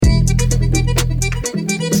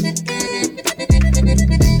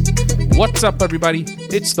What's up, everybody?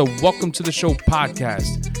 It's the Welcome to the Show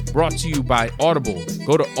podcast, brought to you by Audible.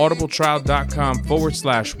 Go to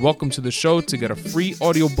audibletrial.com/welcome to the show to get a free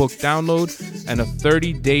audiobook download and a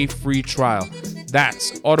 30-day free trial.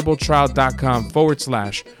 That's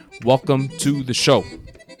audibletrial.com/welcome to the show.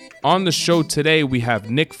 On the show today, we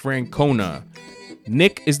have Nick Francona.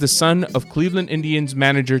 Nick is the son of Cleveland Indians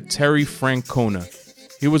manager Terry Francona.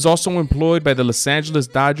 He was also employed by the Los Angeles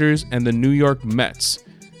Dodgers and the New York Mets.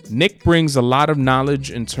 Nick brings a lot of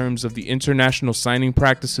knowledge in terms of the international signing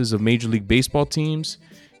practices of Major League Baseball teams.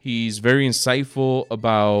 He's very insightful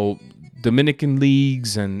about Dominican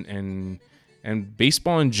leagues and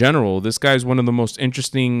baseball in general. This guy's one of the most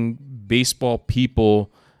interesting baseball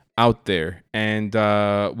people out there. And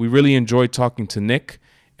we really enjoyed talking to Nick.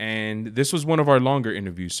 And this was one of our longer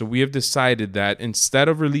interviews. So we have decided that instead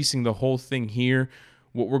of releasing the whole thing here,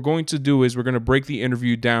 what we're going to do is we're going to break the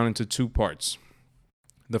interview down into two parts.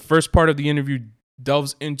 The first part of the interview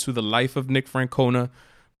delves into the life of Nick Francona,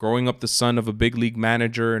 growing up the son of a big league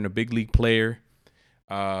manager and a big league player,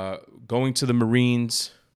 going to the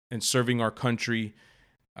Marines and serving our country,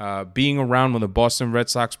 being around when the Boston Red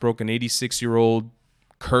Sox broke an 86-year-old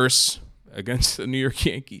curse against the New York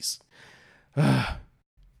Yankees,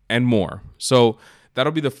 and more. So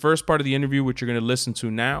that'll be the first part of the interview, which you're going to listen to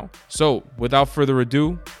now. So without further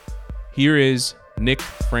ado, here is Nick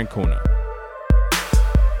Francona.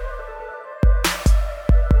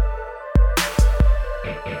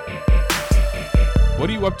 What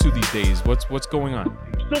are you up to these days? What's going on?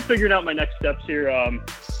 Still figuring out my next steps here.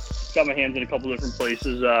 Got my hands in a couple different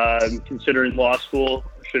places. Considering law school.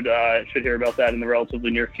 Should hear about that in the relatively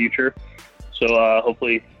near future. So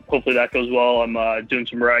hopefully that goes well. I'm doing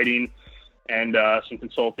some writing and some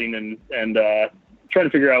consulting and trying to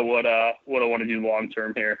figure out what I want to do long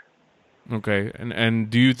term here. Okay, and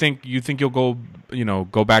do you think you'll go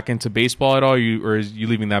back into baseball at all, or is you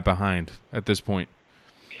leaving that behind at this point?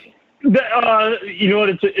 You know what?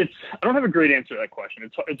 It's I don't have a great answer to that question.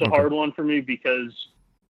 It's a hard one for me because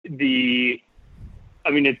I'd be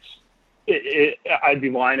lying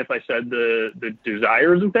if I said the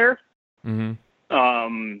desire isn't there. Mm-hmm. I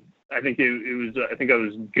think I think I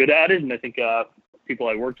was good at it, and I think people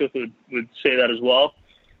I worked with would say that as well.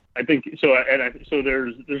 I think so. So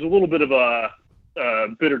there's a little bit of a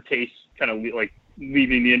bitter taste, kind of like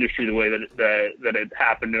leaving the industry the way that it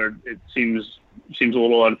happened, or it seems a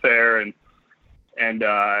little unfair, and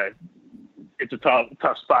it's a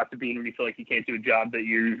tough spot to be in when you feel like you can't do a job that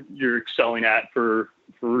you're excelling at for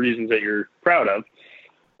reasons that you're proud of.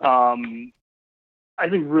 I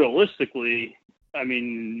think realistically, I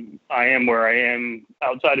am where I am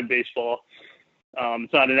outside of baseball.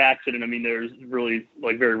 It's not an accident. There's really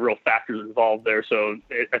very real factors involved there. So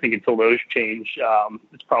I think until those change,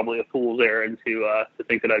 it's probably a fool's errand to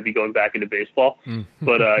think that I'd be going back into baseball. Mm-hmm.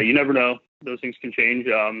 But you never know; those things can change.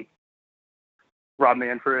 Rob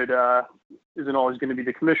Manfred isn't always going to be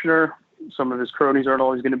the commissioner. Some of his cronies aren't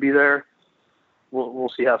always going to be there.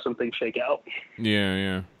 We'll see how some things shake out.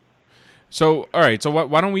 Yeah. So all right. So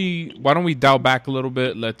why don't we dial back a little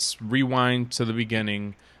bit? Let's rewind to the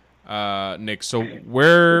beginning. Nick, so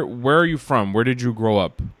where are you from? Where did you grow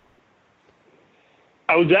up?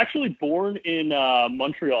 I was actually born in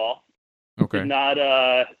Montreal. Okay. Did not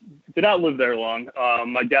live there long.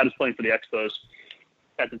 My dad was playing for the Expos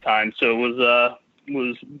at the time, so was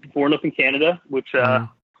born up in Canada. Which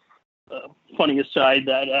funny aside,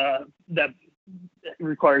 that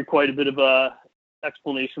required quite a bit of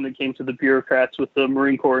explanation that came to the bureaucrats with the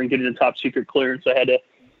Marine Corps and getting a top secret clearance. I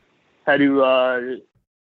had to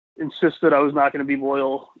insist that I was not going to be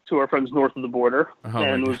loyal to our friends north of the border,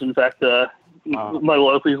 and was in fact my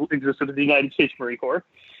loyalty existed to the United States Marine Corps.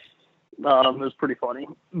 It was pretty funny,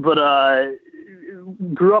 but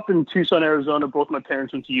grew up in Tucson, Arizona. Both my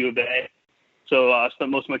parents went to U of A, so I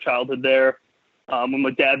spent most of my childhood there. When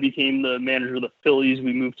my dad became the manager of the Phillies,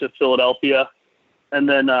 we moved to Philadelphia, and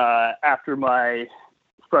then after my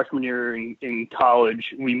freshman year in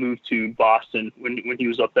college, we moved to Boston when he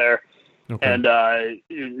was up there. Okay. And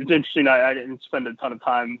it's interesting. I didn't spend a ton of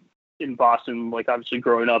time in Boston, obviously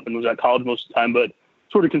growing up, and was at college most of the time, but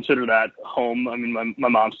sort of consider that home. My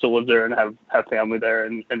mom still lives there and have family there,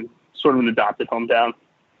 and sort of an adopted hometown.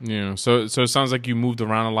 Yeah. So it sounds like you moved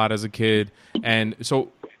around a lot as a kid. And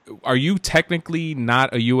so are you technically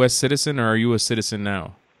not a U.S. citizen, or are you a citizen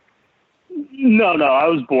now? No. I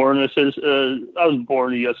was born a citizen. I was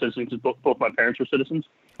born a U.S. citizen because both my parents were citizens.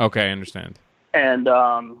 Okay, I understand. And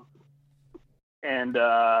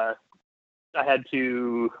I had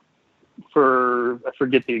to, I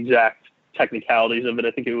forget the exact technicalities of it.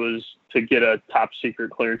 I think it was to get a top secret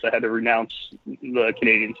clearance, I had to renounce the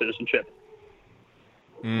Canadian citizenship.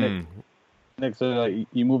 Nick, so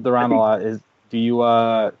you moved around a lot. Do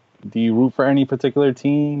you root for any particular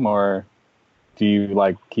team, or do you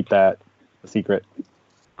like keep that a secret?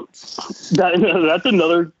 That's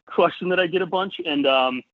another question that I get a bunch, and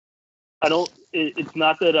I don't. It's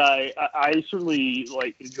not that I certainly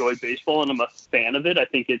like enjoy baseball and I'm a fan of it. I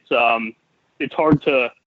think it's hard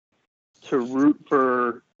to root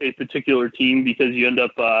for a particular team because you end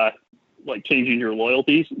up like changing your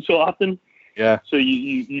loyalties so often. Yeah. So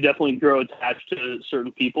you definitely grow attached to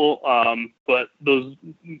certain people. But those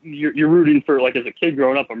you're rooting for, like as a kid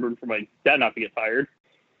growing up, I'm rooting for my dad not to get fired.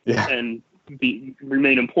 Yeah. And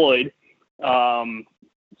remain employed.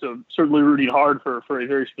 So certainly rooting hard for a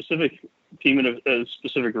very specific team and a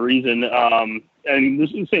specific reason. And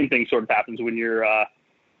the same thing sort of happens when you're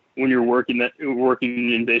working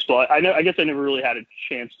in baseball. I guess I never really had a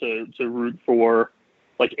chance to root for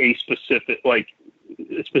like a specific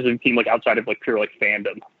team, like outside of like pure like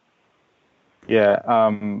fandom. Yeah.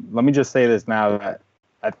 Let me just say this now that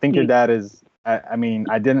I think your dad is. I mean,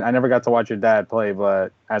 I never got to watch your dad play,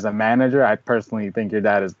 but as a manager, I personally think your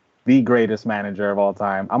dad is the greatest manager of all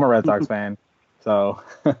time. I'm a Red Sox fan, so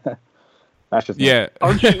that's just me.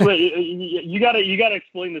 Aren't you? Wait, you gotta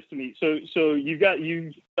explain this to me. So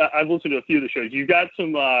I've listened to a few of the shows. You've got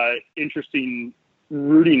some interesting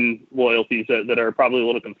rooting loyalties that are probably a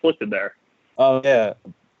little conflicted there. Oh yeah,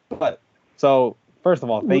 but so. First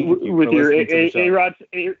of all, thank you with for your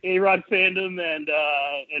A-Rod fandom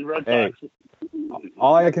and Red Sox.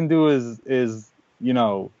 All I can do is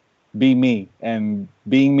be me, and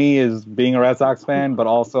being me is being a Red Sox fan, but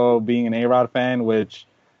also being an A-Rod fan, which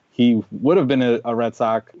he would have been a Red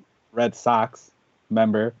Sox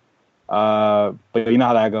member, but you know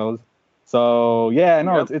how that goes. So yeah,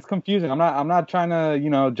 no, it's confusing. I'm not trying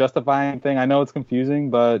to justify anything. I know it's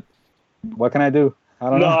confusing, but what can I do? I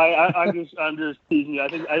don't know. I'm just teasing you. I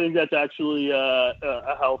think that's actually a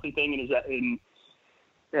healthy thing,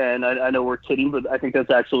 and I know we're kidding, but I think that's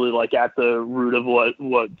actually like at the root of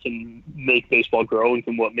what can make baseball grow and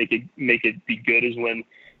can make it be good is when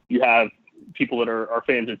you have people that are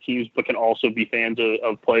fans of teams but can also be fans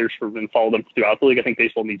of players and follow them throughout the league. I think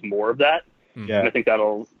baseball needs more of that. Yeah. And I think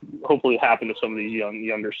that'll hopefully happen to some of these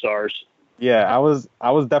younger stars. Yeah, I was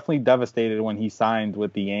definitely devastated when he signed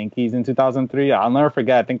with the Yankees in 2003. I'll never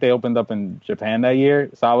forget. I think they opened up in Japan that year.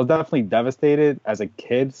 So I was definitely devastated as a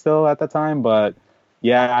kid still at the time. But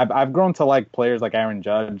yeah, I've grown to like players like Aaron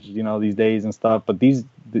Judge, these days and stuff. But these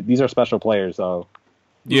are special players. So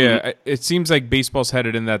yeah, it seems like baseball's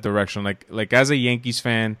headed in that direction. Like as a Yankees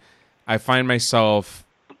fan, I find myself,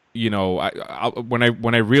 when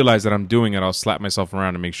I realize that I'm doing it, I'll slap myself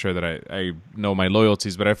around and make sure that I know my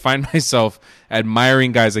loyalties. But I find myself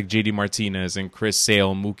admiring guys like JD Martinez and Chris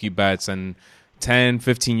Sale, Mookie Betts, and 10,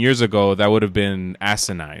 15 years ago, that would have been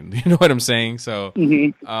asinine. You know what I'm saying? So,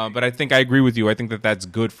 but I think I agree with you. I think that that's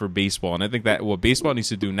good for baseball. And I think that what baseball needs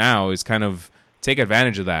to do now is kind of take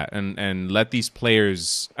advantage of that and let these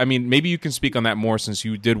players, I mean, maybe you can speak on that more since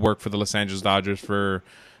you did work for the Los Angeles Dodgers for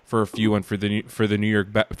a few and for the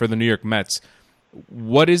New York Mets.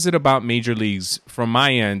 What is it about major leagues? From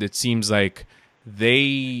my end, it seems like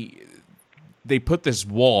they put this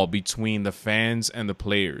wall between the fans and the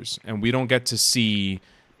players, and we don't get to see,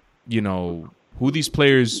 who these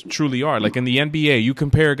players truly are. Like in the NBA, you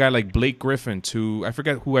compare a guy like Blake Griffin to, I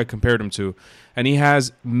forget who I compared him to, and he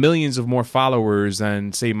has millions of more followers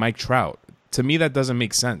than, say, Mike Trout. To me, that doesn't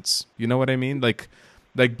make sense. You know what I mean? Like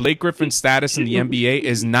Blake Griffin's status in the NBA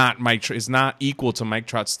is not equal to Mike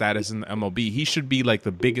Trout's status in the MLB. He should be like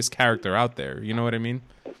the biggest character out there. You know what I mean?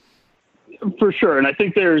 For sure. And I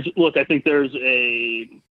think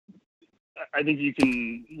I think you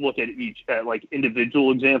can look at like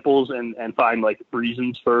individual examples and find like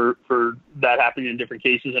reasons for that happening in different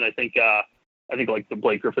cases. And I think like the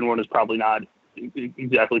Blake Griffin one is probably not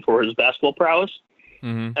exactly for his basketball prowess,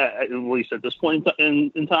 at least at this point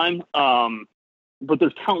in time. But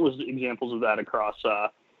there's countless examples of that across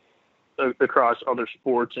other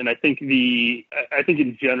sports, and I think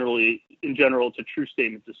in general it's a true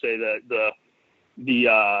statement to say that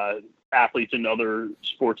the athletes in other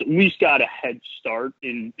sports at least got a head start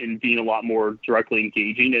in being a lot more directly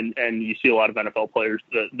engaging, and you see a lot of NFL players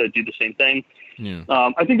that do the same thing. Yeah.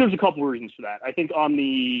 I think there's a couple of reasons for that. I think on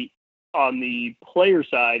the player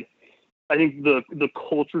side, I think the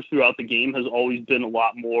culture throughout the game has always been a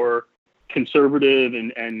lot more conservative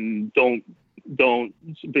and don't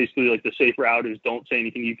basically, like, the safe route is don't say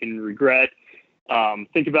anything you can regret.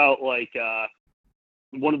 Think about like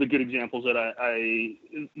one of the good examples that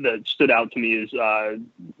that stood out to me is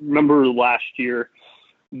remember last year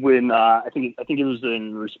when I think it was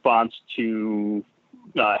in response to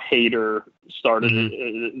Hader started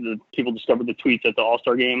the people discovered the tweets at the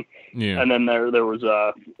All-Star game, and then there was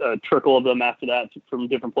a trickle of them after that from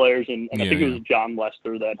different players, and I think it was John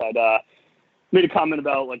Lester that had made a comment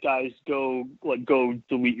about like, guys, go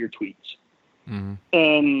delete your tweets.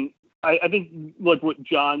 And I think like what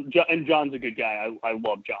John's a good guy. I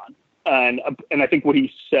love John. And I think what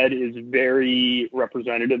he said is very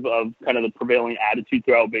representative of kind of the prevailing attitude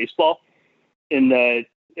throughout baseball, in that,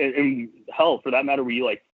 and hell, for that matter, we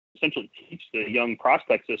like essentially teach the young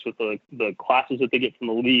prospects this with the classes that they get from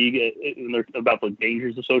the league, and they're about the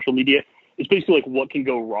dangers of social media. It's basically like what can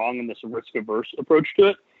go wrong in this risk-averse approach to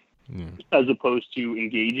it, as opposed to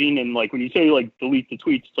engaging. And like when you say like delete the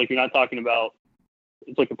tweets, it's like you're not talking about.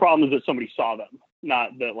 It's like the problem is that somebody saw them,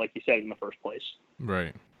 not that like you said in the first place.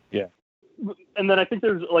 Right. Yeah. And then I think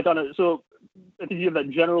there's like so I think you have that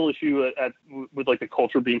general issue with like the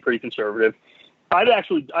culture being pretty conservative. I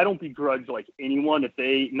don't begrudge like anyone if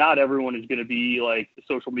not everyone is going to be like the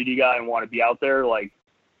social media guy and want to be out there. Like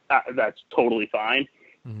that's totally fine.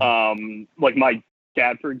 Like my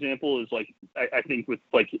dad, for example, is like, I think with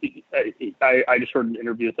like, I just heard an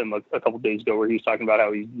interview with him a couple of days ago where he was talking about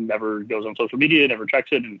how he never goes on social media, never checks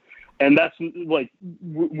it. And that's like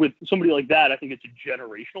with somebody like that, I think it's a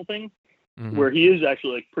generational thing where he is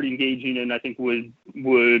actually like pretty engaging. And I think would,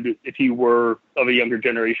 if he were of a younger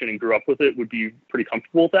generation and grew up with it, would be pretty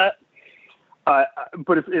comfortable with that.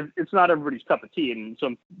 But if it's not everybody's cup of tea, and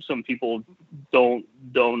some people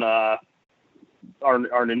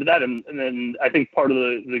aren't into that, and then I think part of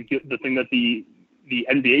the thing that the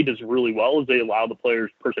NBA does really well is they allow the players'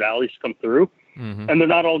 personalities to come through, and they're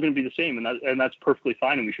not all going to be the same, and that's perfectly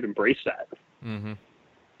fine, and we should embrace that.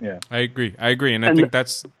 Yeah, I agree, and I think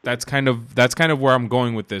that's kind of where I'm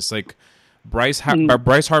going with this. Like Bryce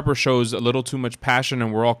Harper shows a little too much passion,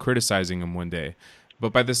 and we're all criticizing him one day,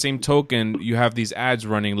 but by the same token, you have these ads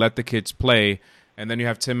running, let the kids play. And then you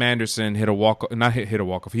have Tim Anderson hit a walk-off.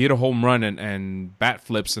 He hit a home run and bat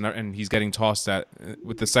flips, and he's getting tossed at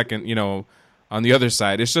with the second, on the other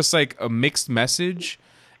side. It's just like a mixed message,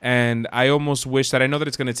 and I almost wish that I know that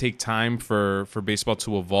it's going to take time for baseball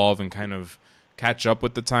to evolve and kind of catch up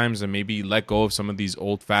with the times and maybe let go of some of these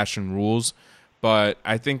old-fashioned rules. But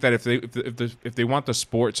I think that if they want the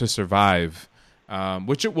sport to survive,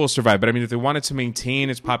 which it will survive, but I mean if they want it to maintain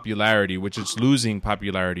its popularity, which it's losing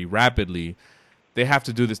popularity rapidly. They have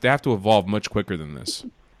to do this. They have to evolve much quicker than this.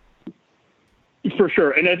 For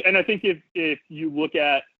sure. And I think if you look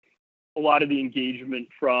at a lot of the engagement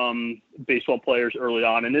from baseball players early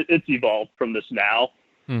on, and it's evolved from this now,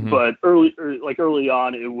 but early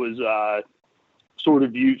on, it was sort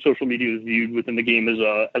of social media was viewed within the game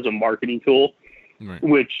as a marketing tool,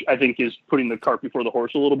 which I think is putting the cart before the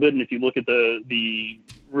horse a little bit. And if you look at the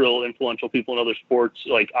real influential people in other sports,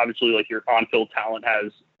 like obviously like your on-field talent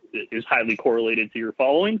is highly correlated to your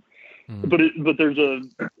following, but there's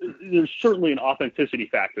certainly an authenticity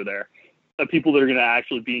factor there. People that are going to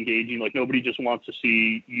actually be engaging, like nobody just wants to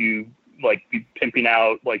see you like be pimping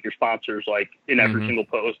out like your sponsors like in every single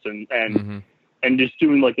post and just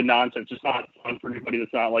doing like the nonsense. It's not fun for anybody.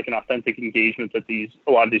 That's not like an authentic engagement that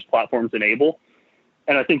a lot of these platforms enable.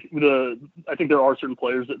 And I think there are certain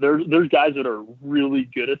players that there's guys that are really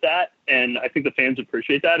good at that, and I think the fans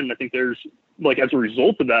appreciate that. And I think there's like as a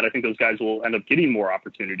result of that, I think those guys will end up getting more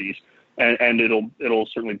opportunities, and it'll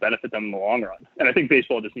certainly benefit them in the long run. And I think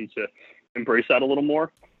baseball just needs to embrace that a little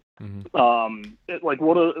more. I don't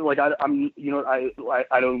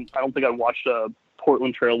think I watched a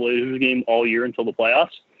Portland Trailblazers game all year until the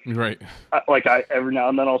playoffs. Right. Every now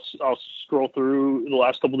and then I'll scroll through the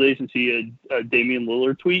last couple of days and see a Damian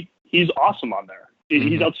Lillard tweet. He's awesome on there.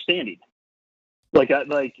 He's outstanding. I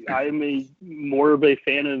am more of a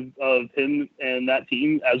fan of him and that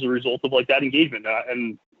team as a result of like that engagement.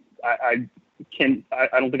 And I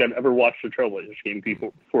don't think I've ever watched a Trailblazers game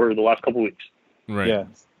for the last couple of weeks. Right. Yeah.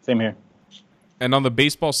 Same here. And on the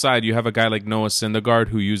baseball side, you have a guy like Noah Syndergaard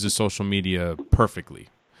who uses social media perfectly.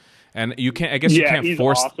 And you can't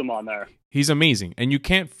force. He's awesome on there. He's amazing, and you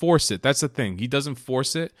can't force it. That's the thing. He doesn't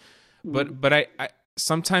force it, but I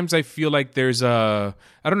sometimes I feel like there's I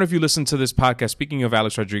don't know if you listen to this podcast. Speaking of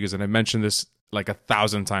Alex Rodriguez, and I mentioned this like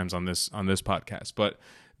 1,000 times on this podcast, but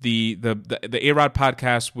the A-Rod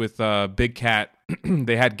podcast with Big Cat,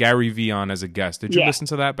 they had Gary Vee on as a guest. Did you listen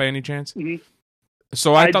to that by any chance?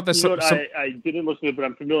 So I thought that I didn't listen to it, but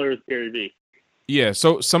I'm familiar with Gary Vee. Yeah,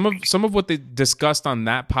 so some of what they discussed on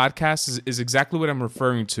that podcast is exactly what I'm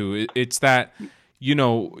referring to. It's that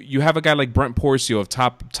you have a guy like Brent Porcio of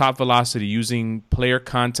Top Velocity using player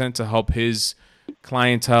content to help his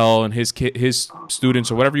clientele and his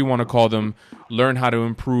students, or whatever you want to call them, learn how to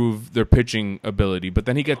improve their pitching ability. But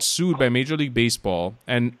then he gets sued by Major League Baseball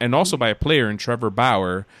and also by a player in Trevor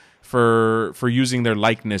Bauer for using their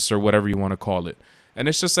likeness or whatever you want to call it. And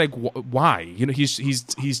it's just like, why?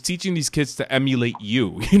 He's teaching these kids to emulate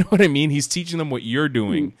you. You know what I mean? He's teaching them what you're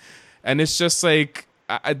doing, and it's just like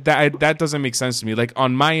that doesn't make sense to me. Like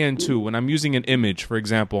on my end too, when I'm using an image, for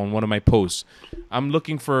example, on one of my posts, I'm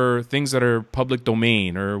looking for things that are public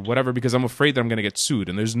domain or whatever because I'm afraid that I'm going to get sued,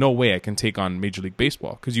 and there's no way I can take on Major League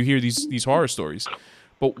Baseball because you hear these horror stories.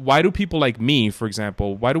 But why do people like me, for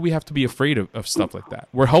example, why do we have to be afraid of stuff like that?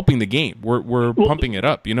 We're helping the game. We're pumping it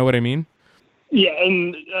up. You know what I mean? Yeah,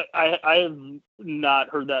 and I have not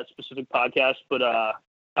heard that specific podcast, but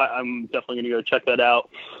I'm definitely going to go check that out.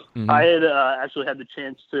 Mm-hmm. I had actually had the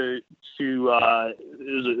chance to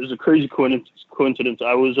it was a crazy coincidence.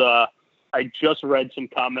 I just read some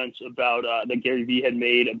comments about that Gary Vee had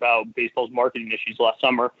made about baseball's marketing issues last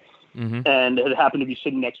summer, mm-hmm. and it happened to be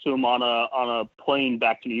sitting next to him on a plane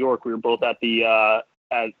back to New York. We were both at the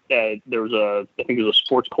there was I think it was a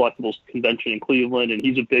sports collectibles convention in Cleveland, and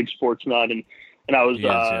he's a big sports nut, and I was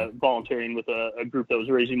volunteering with a group that was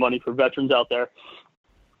raising money for veterans out there,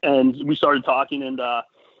 and we started talking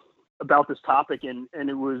about this topic, and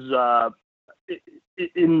it was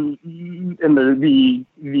in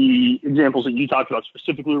the examples that you talked about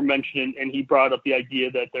specifically were mentioned, and he brought up the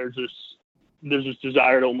idea that there's this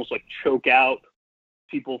desire to almost like choke out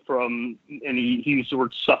people from, and he used the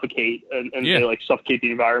word suffocate, and they like suffocate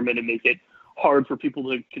the environment and make it hard for people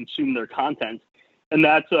to consume their content. And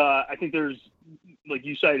that's, I think there's, like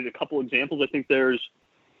you cited a couple examples. I think there's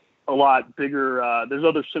a lot bigger, there's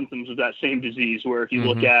other symptoms of that same disease where if you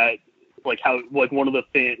look at like how, like one of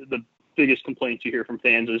the biggest complaints you hear from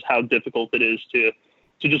fans is how difficult it is to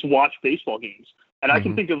just watch baseball games. And I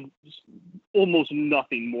can think of almost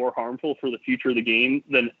nothing more harmful for the future of the game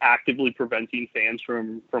than actively preventing fans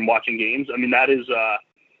from watching games. I mean, that is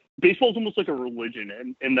baseball is almost like a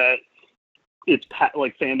religion, and that it's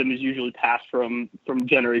like fandom is usually passed from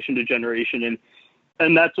generation to generation,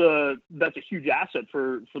 and that's a huge asset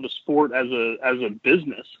for the sport as a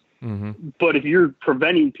business. Mm-hmm. But if you're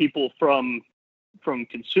preventing people from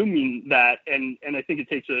consuming that, and I think it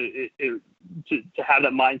takes to have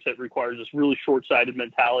that mindset requires this really short-sighted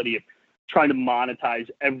mentality of trying to monetize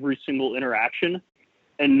every single interaction,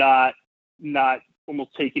 and not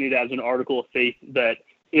almost taking it as an article of faith that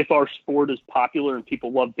if our sport is popular and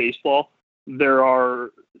people love baseball, there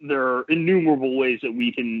are innumerable ways that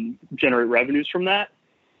we can generate revenues from that.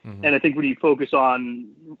 Mm-hmm. And I think when you focus on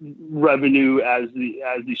revenue as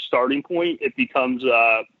the starting point, it becomes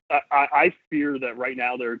I fear that right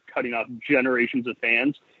now they're cutting off generations of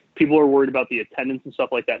fans. People are worried about the attendance and stuff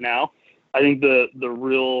like that now. I think the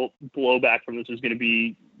real blowback from this is going to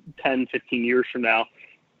be 10, 15 years from now.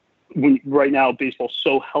 Right now, baseball's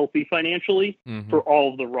so healthy financially for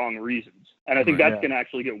all of the wrong reasons. And I think that's going to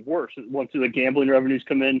actually get worse once the gambling revenues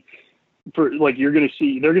come in. You're going to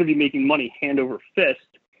see they're going to be making money hand over fist,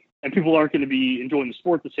 and people aren't going to be enjoying the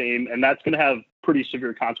sport the same, and that's going to have pretty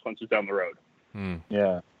severe consequences down the road.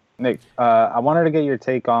 Yeah. Nick, I wanted to get your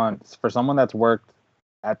take on, for someone that's worked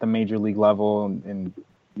at the major league level and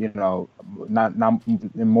not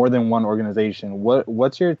in more than one organization,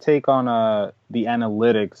 what's your take on the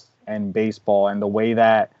analytics and baseball and the way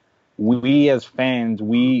that we as fans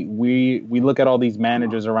we look at all these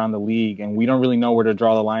managers around the league and we don't really know where to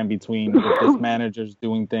draw the line between if this manager's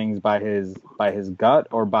doing things by his gut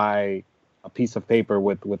or by a piece of paper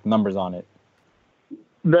with numbers on it?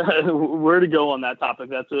 Where to go on that topic?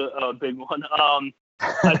 That's a big one.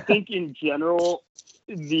 I think in general,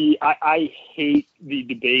 I hate the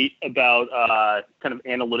debate about kind of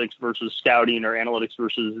analytics versus scouting or analytics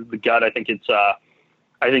versus the gut. I think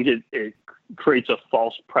it creates a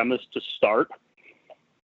false premise to start,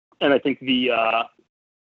 and I think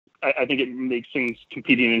I think it makes things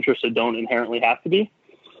competing interests that don't inherently have to be.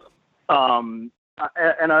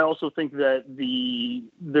 And I also think that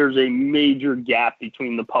there's a major gap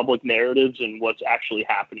between the public narratives and what's actually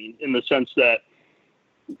happening, in the sense that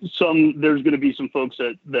there's going to be some folks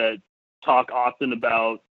that talk often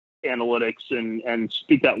about analytics and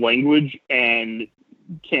speak that language and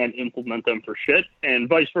can't implement them for shit, and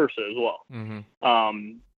vice versa as well.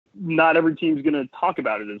 Mm-hmm. Not every team's going to talk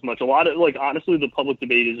about it as much. A lot of, honestly, the public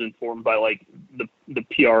debate is informed by the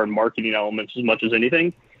PR and marketing elements as much as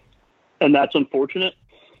anything. And that's unfortunate.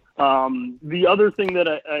 The other thing that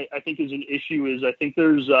I think is an issue is I think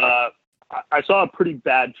there's I saw a pretty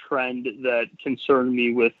bad trend that concerned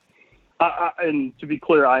me with And to be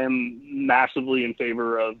clear, I am massively in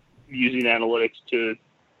favor of using analytics to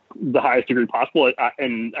the highest degree possible.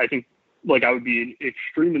 And I think like I would be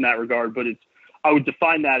extreme in that regard, but I would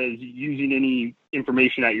define that as using any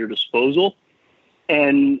information at your disposal.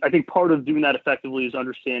 And I think part of doing that effectively is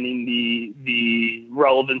understanding the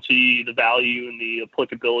relevancy, the value, and the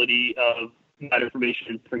applicability of that information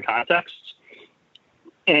in different contexts.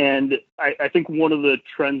 And I think one of the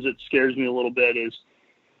trends that scares me a little bit is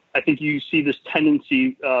I think you see this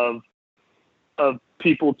tendency of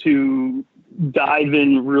people to dive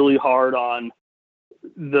in really hard on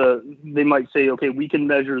they might say, okay, we can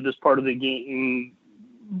measure this part of the game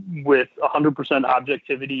with 100%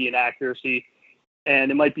 objectivity and accuracy,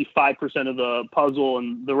 and it might be 5% of the puzzle,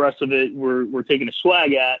 and the rest of it we're taking a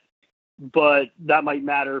swag at, but that might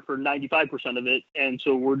matter for 95% of it, and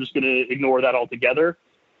so we're just going to ignore that altogether,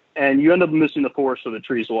 and you end up missing the forest for the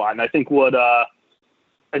trees a lot. And I think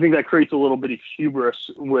I think that creates a little bit of hubris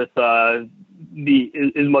with as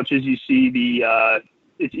much as you see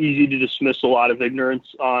it's easy to dismiss a lot of ignorance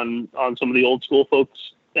on some of the old school folks,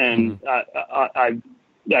 and I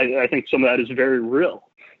think some of that is very real.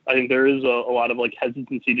 I think there is a lot of like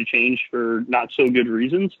hesitancy to change for not so good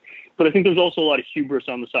reasons, but I think there's also a lot of hubris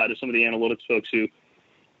on the side of some of the analytics folks who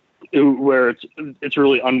where it's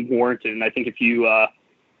really unwarranted. And I think if you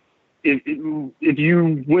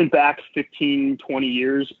went back 15, 20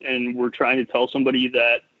 years and were trying to tell somebody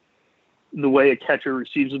that the way a catcher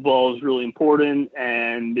receives the ball is really important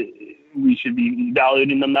and we should be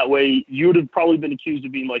evaluating them that way, you would have probably been accused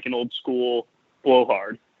of being like an old school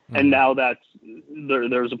blowhard. And now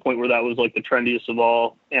there's a point where that was like the trendiest of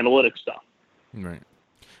all analytics stuff. Right.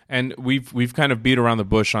 And we've kind of beat around the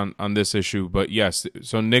bush on this issue, but yes,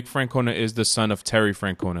 so Nick Francona is the son of Terry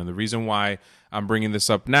Francona. The reason why I'm bringing this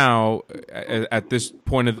up now at this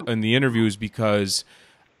point in the interview is because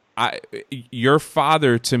your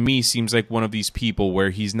father to me seems like one of these people where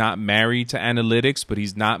he's not married to analytics, but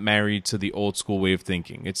he's not married to the old school way of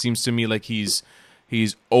thinking. It seems to me like he's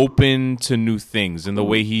open to new things, and the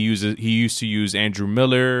way he used to use Andrew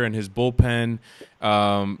Miller and his bullpen.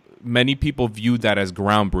 Many people viewed that as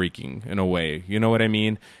groundbreaking in a way. You know what I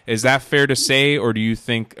mean? Is that fair to say, or do you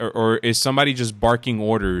think, or is somebody just barking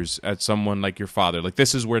orders at someone like your father? Like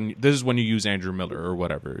this is when you use Andrew Miller or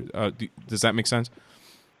whatever. Does that make sense?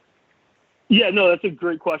 Yeah, no, that's a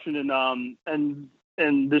great question, and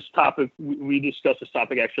this topic we discussed this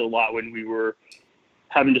topic actually a lot when we were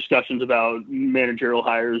having discussions about managerial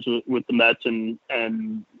hires with the Mets and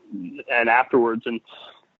afterwards.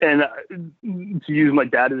 And to use my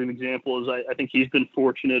dad as an example, is I think he's been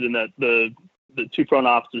fortunate in that the two front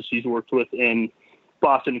offices he's worked with in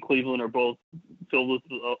Boston and Cleveland are both filled with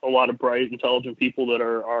a lot of bright, intelligent people that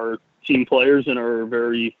are team players and are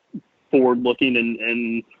very forward looking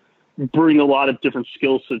and bring a lot of different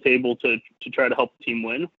skills to the table to try to help the team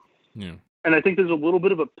win. Yeah. And I think there's a little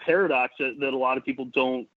bit of a paradox that a lot of people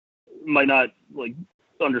might not like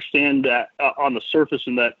understand that on the surface,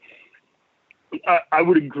 and that I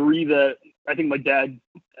would agree that I think my dad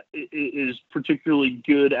is particularly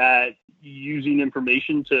good at using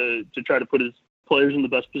information to try to put his players in the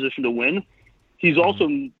best position to win. He's also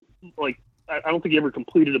like, I don't think he ever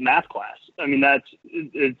completed a math class. I mean,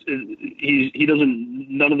 he doesn't,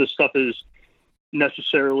 none of this stuff is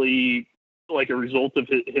necessarily like a result of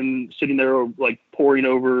him sitting there like poring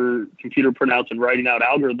over computer printouts and writing out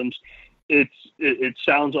algorithms. It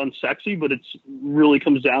sounds unsexy, but it's really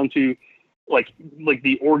comes down to like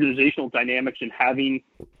the organizational dynamics and having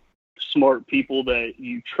smart people that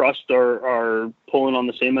you trust are pulling on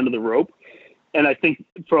the same end of the rope. And I think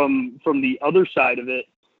from the other side of it,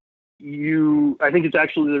 I think it's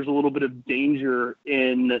actually, there's a little bit of danger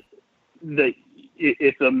in that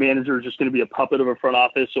if a manager is just going to be a puppet of a front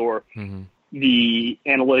office or the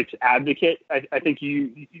analytics advocate. I think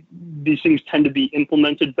these things tend to be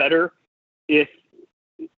implemented better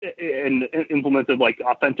and implemented like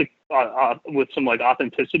authentic with some like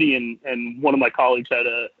authenticity. And one of my colleagues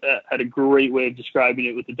had a great way of describing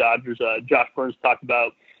it with the Dodgers. Josh Burns talked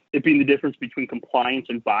about it being the difference between compliance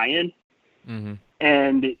and buy-in.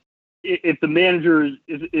 And if the manager,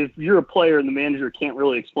 if you're a player and the manager can't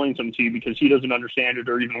really explain something to you because he doesn't understand it,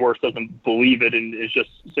 or even worse, doesn't believe it and is just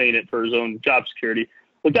saying it for his own job security,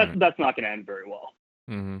 like that's not going to end very well.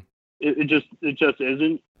 It just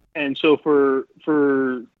isn't. And so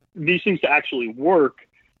for these things to actually work,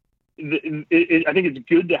 I think it's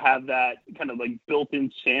good to have that kind of like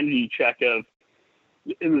built-in sanity check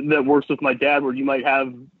that works with my dad, where you might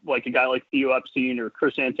have like a guy like Theo Epstein or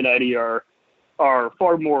Chris Antonetti are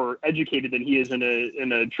far more educated than he is in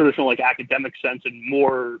a traditional like academic sense, and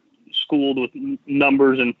more schooled with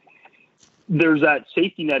numbers, there's that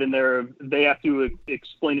safety net in there. They have to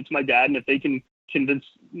explain it to my dad, and if they can convince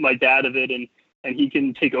my dad of it, and he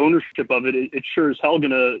can take ownership of it, it sure as hell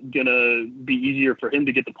gonna be easier for him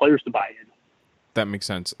to get the players to buy in. That makes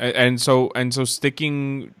sense. And so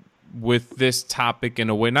sticking with this topic in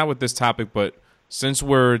a way, not with this topic, but since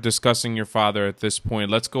we're discussing your father at this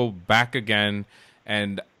point, let's go back again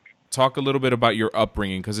and talk a little bit about your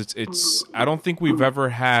upbringing, because it's I don't think we've ever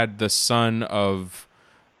had the son of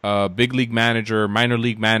a big league manager, minor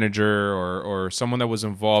league manager, or someone that was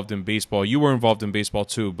involved in baseball. You were involved in baseball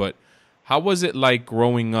too, but how was it like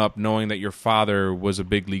growing up knowing that your father was a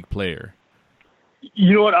big league player?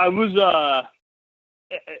 You know what? I was,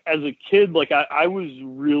 as a kid, like I was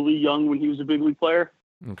really young when he was a big league player.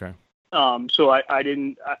 Okay. So I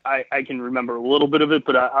can remember a little bit of it,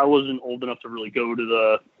 but I wasn't old enough to really go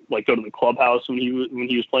to the clubhouse when he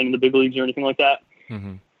was playing in the big leagues or anything like that.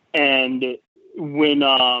 Mm-hmm. And when,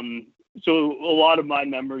 so a lot of my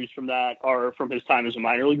memories from that are from his time as a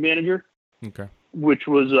minor league manager. Okay. Which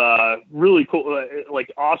was really cool,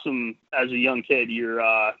 like awesome as a young kid. You're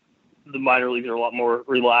the minor leagues are a lot more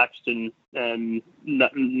relaxed and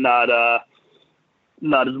not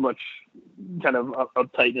as much kind of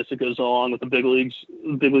uptightness that goes along with the big leagues.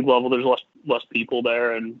 The big league level, there's less people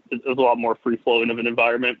there, and it's a lot more free flowing of an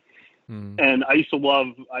environment. And I used to love.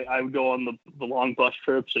 I would go on the long bus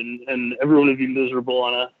trips, and everyone would be miserable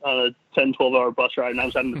on a 10, 12-hour bus ride, and I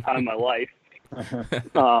was having the time of my life.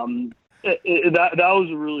 That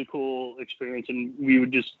was a really cool experience, and we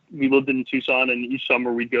lived in Tucson, and each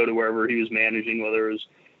summer we'd go to wherever he was managing, whether it was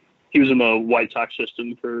he was in the White Sox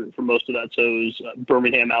system for most of that, so it was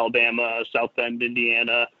Birmingham, Alabama, South Bend,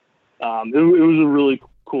 Indiana. It was a really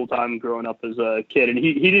cool time growing up as a kid, and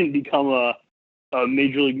he didn't become a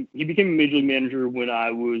major league. He became a major league manager when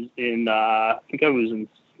I was in I think I was in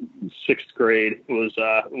 6th grade. Was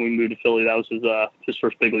when we moved to Philly. That was his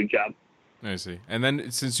first big league job. I see. And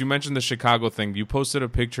then since you mentioned the Chicago thing, you posted a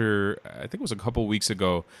picture, I think it was a couple weeks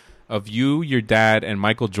ago, of you, your dad, and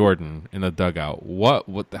Michael Jordan in the dugout. What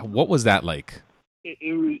was that like?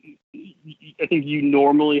 I think you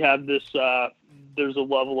normally have this. There's a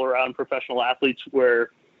level around professional athletes where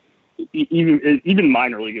even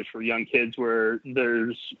minor leaguers for young kids, where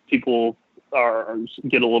there's people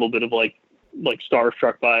get a little bit of like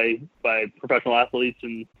starstruck by professional athletes,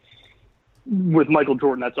 and with Michael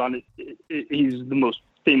Jordan, that's on it. He's the most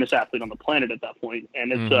famous athlete on the planet at that point,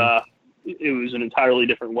 and it's it was an entirely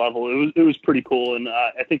different level. It was pretty cool, and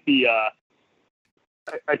I think the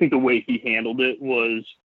way he handled it was,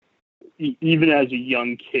 even as a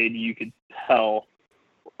young kid, you could tell.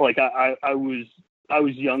 Like I was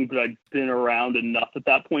young, but I'd been around enough at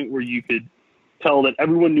that point where you could tell that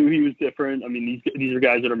everyone knew he was different. I mean, these are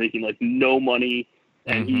guys that are making like no money,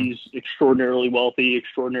 and he's extraordinarily wealthy,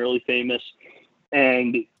 extraordinarily famous,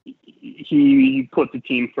 and he put the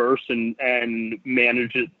team first and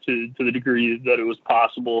managed it to the degree that it was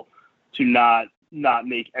possible to not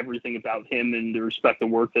make everything about him, and to respect the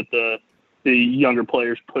work that the younger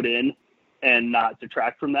players put in, and not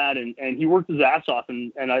detract from that. And he worked his ass off,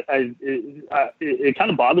 and it kind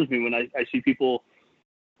of bothers me when I see people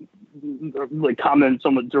like comment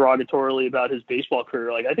somewhat derogatorily about his baseball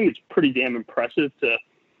career. Like, I think it's pretty damn impressive to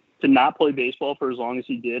not play baseball for as long as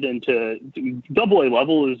he did, and to AA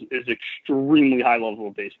level is extremely high level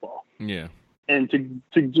of baseball. Yeah. And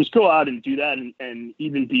to just go out and do that and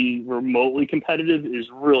even be remotely competitive is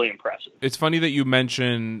really impressive. It's funny that you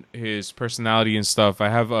mention his personality and stuff. I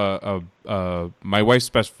have my wife's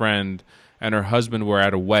best friend and her husband were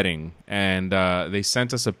at a wedding, and they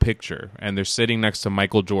sent us a picture, and they're sitting next to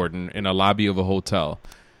Michael Jordan in a lobby of a hotel.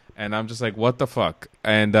 And I'm just like, what the fuck?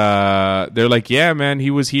 And they're like, yeah, man,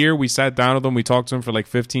 he was here. We sat down with him. We talked to him for like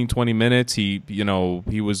 15, 20 minutes. He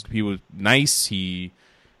was nice. He,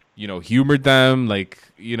 humored them,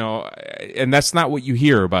 and that's not what you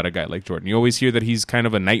hear about a guy like Jordan. You always hear that he's kind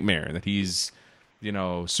of a nightmare, that he's,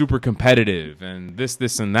 super competitive and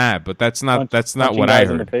this and that. But that's not what I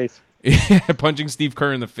heard. In the face. Punching Steve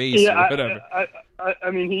Kerr in the face, yeah, or whatever. I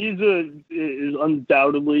mean, is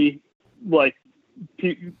undoubtedly like.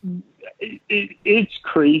 It's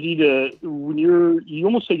crazy when you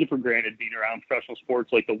almost take it for granted being around professional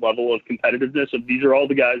sports, like the level of competitiveness of these are all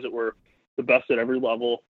the guys that were the best at every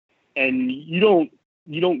level, and you don't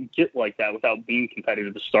get like that without being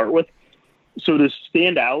competitive to start with. So to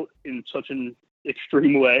stand out in such an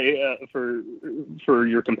extreme way for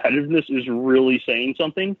your competitiveness is really saying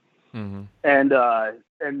something. And I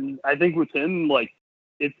think with him, like,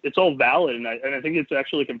 it's all valid, and I think it's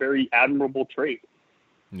actually like a very admirable trait.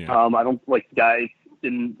 Yeah. I don't like the guy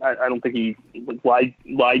didn't. I don't think he like,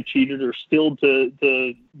 lied, cheated, or steal to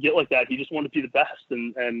get like that. He just wanted to be the best,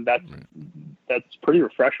 and that's pretty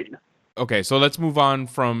refreshing. Okay, so let's move on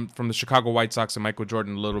from the Chicago White Sox and Michael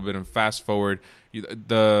Jordan a little bit and fast forward.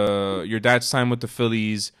 Your dad's time with the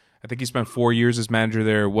Phillies, I think he spent 4 years as manager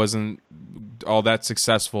there. Wasn't all that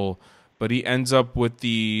successful, but he ends up with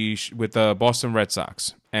the Boston Red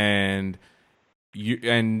Sox, and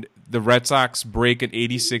the Red Sox break an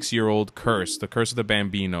 86-year-old curse, the curse of the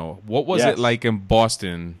Bambino. What was it like in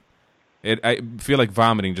Boston? I feel like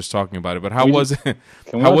vomiting just talking about it. But how was it?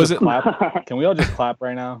 How was it? Clap? Can we all just clap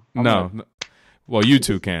right now? No. Well, you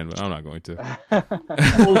two can, but I'm not going to.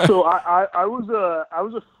 Well, so I was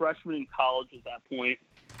a freshman in college at that point,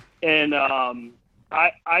 and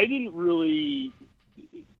I didn't really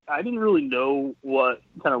know what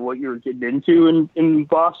you were getting into in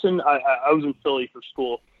Boston. I was in Philly for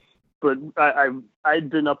school, but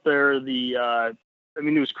I'd been up there. It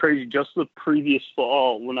was crazy. Just the previous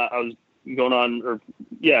fall when I was going on,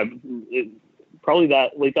 probably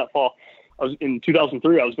late that fall. I was in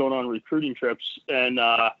 2003. I was going on recruiting trips and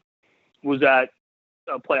was at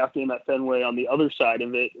a playoff game at Fenway on the other side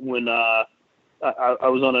of it when I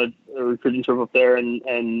was on a recruiting trip up there,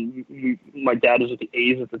 and my dad was with the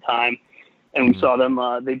A's at the time, and we saw them.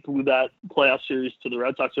 They blew that playoff series to the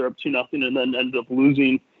Red Sox. They're up 2-0, and then ended up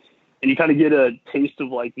losing. And you kind of get a taste of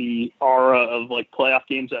like the aura of like playoff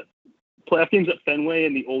games at Fenway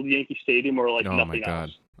and the old Yankee Stadium are like nothing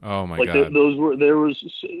else. Oh my God! God!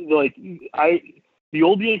 The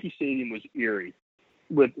old Yankee Stadium was eerie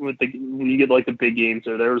with when you get like the big games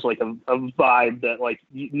there was like a vibe that like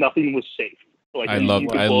nothing was safe. Like I love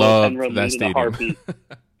that stadium.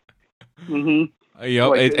 Mm-hmm.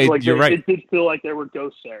 Yep, you're right. It did feel like there were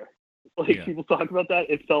ghosts there. People talk about that.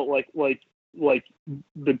 It felt like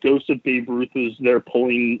the ghost of Babe Ruth was there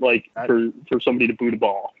pulling for somebody to boot a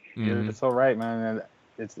ball. Mm-hmm. You're so right, man.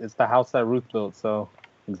 It's the house that Ruth built. So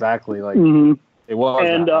exactly it was.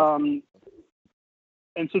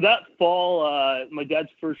 And so that fall, my dad's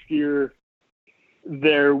first year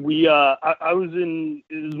there, I was it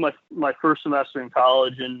was my first semester in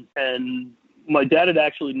college, and my dad had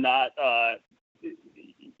actually not. I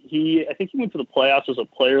think he went to the playoffs as a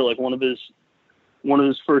player, like one of his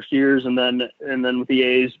first years, and then with the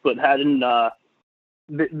A's, but hadn't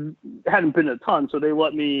been a ton. So they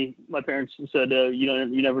let me. My parents said,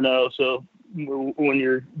 you never know. So when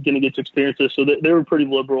you're going to get to experience this, so they were pretty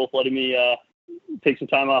liberal with letting me take some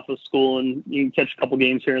time off of school, and you can catch a couple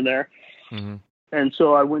games here and there. Mm-hmm. And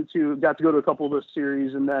so I got to go to a couple of those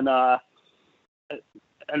series, and then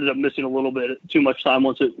ended up missing a little bit too much time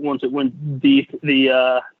once it went deep.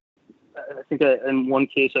 I think in one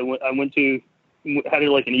case I had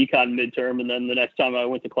like an econ midterm, and then the next time I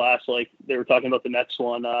went to class, like they were talking about the next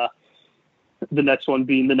one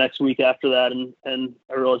being the next week after that, and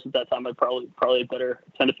I realized at that time I'd probably better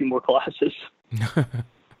attend a few more classes.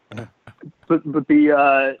 But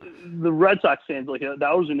the Red Sox fans, like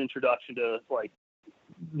that was an introduction to like,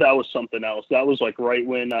 that was something else. That was like right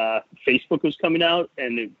when Facebook was coming out,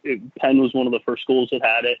 and Penn was one of the first schools that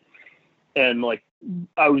had it, and like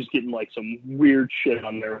I was getting like some weird shit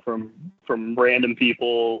on there from random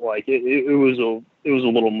people. Like it was a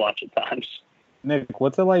little much at times. Nick,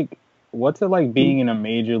 what's it like being in a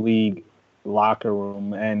major league locker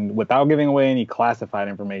room, and without giving away any classified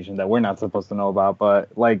information that we're not supposed to know about,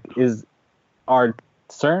 but like are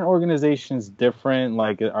certain organizations different?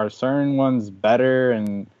 Like are certain ones better,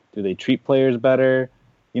 and do they treat players better?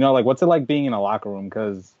 Like what's it like being in a locker room?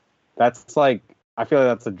 Because that's like, I feel like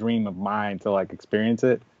that's a dream of mine to like experience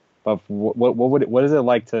it. But what is it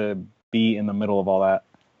like to be in the middle of all that?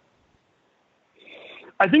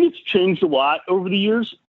 I think it's changed a lot over the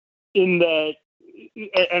years in that,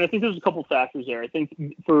 and I think there's a couple factors there. I think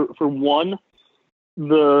for one,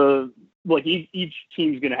 each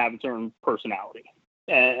team's going to have its own personality,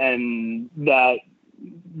 and that's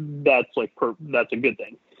a good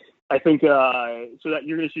thing. I think so that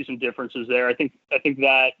you're going to see some differences there. I think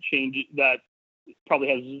that change that probably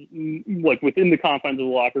has, like within the confines of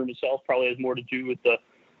the locker room itself, probably has more to do with the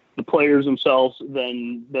players themselves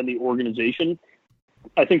than the organization.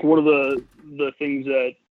 I think one of the things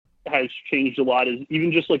that has changed a lot is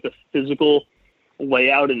even just like the physical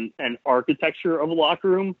layout and architecture of a locker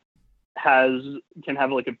room can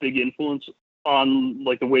have like a big influence on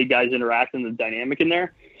like the way guys interact and the dynamic in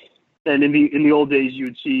there. And in the old days, you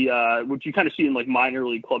would see what you kind of see in like minor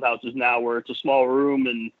league clubhouses now, where it's a small room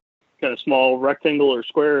and kind of small rectangle or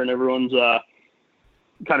square, and everyone's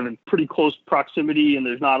kind of in pretty close proximity, and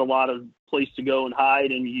there's not a lot of place to go and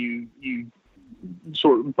hide, and you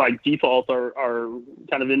sort of by default are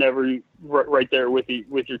kind of in every right there with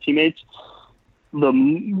your teammates.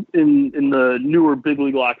 In the newer big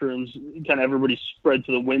league locker rooms, kind of everybody's spread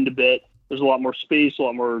to the wind a bit. There's a lot more space, a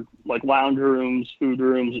lot more like lounge rooms, food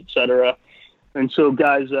rooms, etc. And so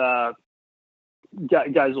guys will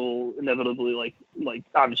inevitably like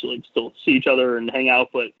obviously still see each other and hang out,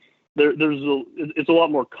 but it's a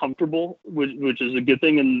lot more comfortable, which is a good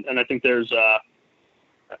thing. And I think there's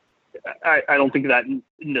I don't think that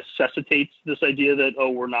necessitates this idea that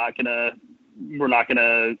we're not gonna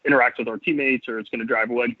interact with our teammates or it's gonna drive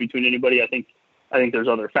a wedge between anybody. I think there's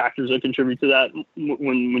other factors that contribute to that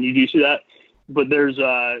when you do see that, but there's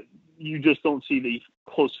you just don't see the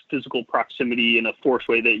close physical proximity in a forced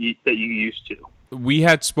way that you used to. We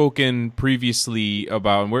had spoken previously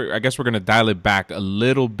about, and I guess we're going to dial it back a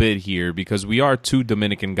little bit here because we are two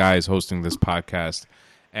Dominican guys hosting this podcast,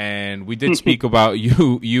 and we did speak about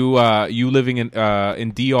you living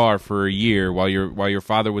in DR for a year while your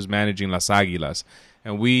father was managing Las Águilas,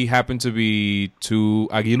 and we happen to be two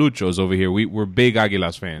aguiluchos over here. We're big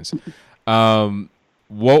Águilas fans.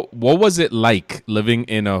 What was it like living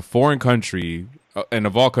in a foreign country? And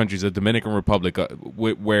of all countries, the Dominican Republic,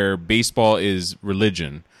 where baseball is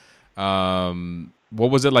religion.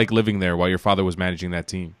 What was it like living there while your father was managing that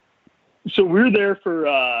team? So we were there for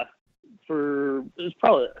it was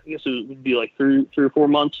probably, I guess it would be like 3 or 4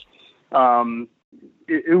 months.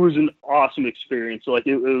 It was an awesome experience. Like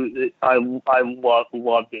I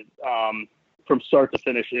loved it from start to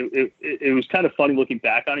finish. It was kind of funny looking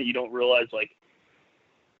back on it. You don't realize like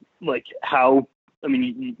how. I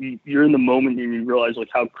mean, you're in the moment and you realize like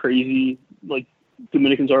how crazy like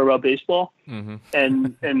Dominicans are about baseball, and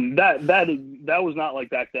that was not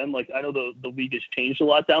like back then. Like I know the league has changed a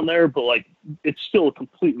lot down there, but like it's still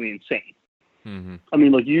completely insane. Mm-hmm. I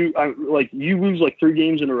mean, you lose like 3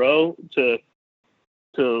 games in a row to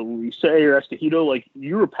Licey or Escogido, like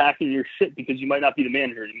you were packing your shit because you might not be the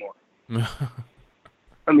manager anymore.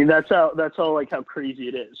 I mean, that's how like how crazy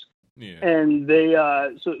it is. Yeah. And they,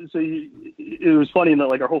 it was funny that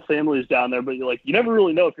like our whole family is down there, but you never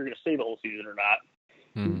really know if you're going to stay the whole season or not,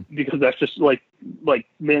 because that's just like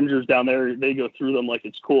managers down there, they go through them like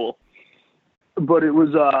it's cool. But it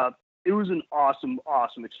was an awesome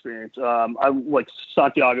experience. I like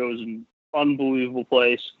Santiago is an unbelievable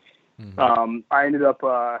place. I ended up,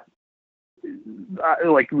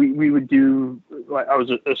 we would do, like, I was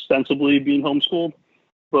ostensibly being homeschooled,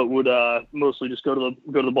 but would mostly just go to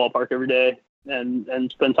the ballpark every day and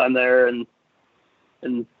spend time there and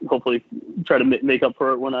hopefully try to make up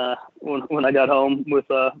for it when I got home. With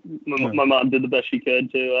my mom did the best she could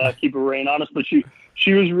to keep a rein on us, but she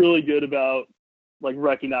was really good about like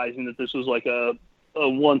recognizing that this was like a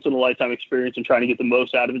once in a lifetime experience and trying to get the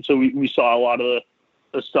most out of it. So we saw a lot of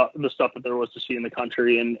the stuff that there was to see in the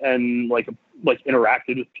country and like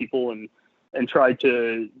interacted with people and tried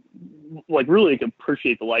to like really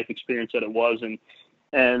appreciate the life experience that it was.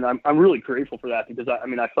 And I'm really grateful for that because I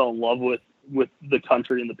fell in love with the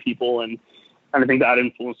country and the people. And I think that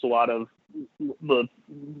influenced a lot of the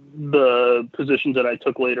positions that I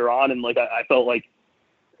took later on. And like, I felt like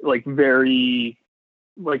very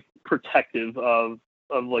like protective of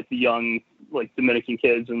like the young, like Dominican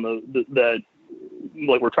kids and that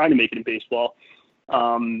like we're trying to make it in baseball.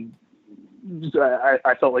 I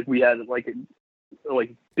felt like we had like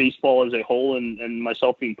baseball as a whole and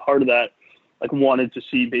myself being part of that, like wanted to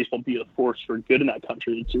see baseball be a force for good in that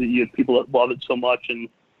country. So you have people that love it so much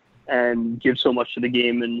and give so much to the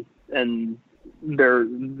game and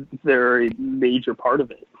they're a major part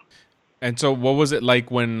of it. And so what was it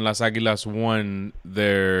like when Las Águilas won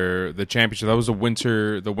the championship? That was the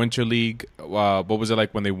winter league. What was it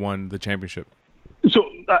like when they won the championship? So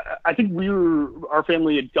I think our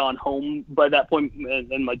family had gone home by that point,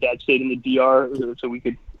 and my dad stayed in the DR, so we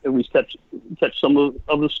could at least catch some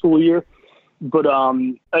of the school year. But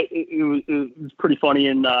it was pretty funny.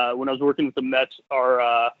 And when I was working with the Mets,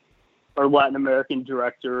 our Latin American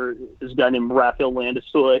director is a guy named Rafael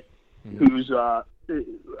Landestoy, who's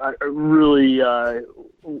really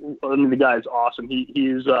the guy is awesome.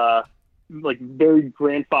 He's like very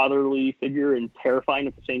grandfatherly figure and terrifying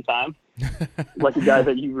at the same time. Like a guy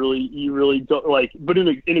that you really don't like, but in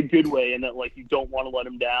a good way, and that like you don't want to let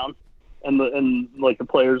him down, and like the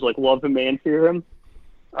players like love him and fear him.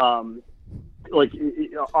 Like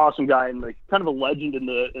awesome guy and like kind of a legend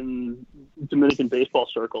in Dominican baseball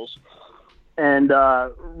circles. And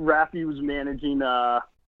Rafi was managing a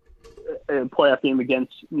playoff game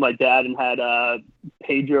against my dad and had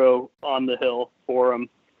Pedro on the hill for him,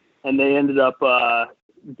 and they ended up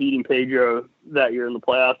beating Pedro that year in the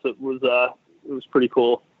playoffs. It was pretty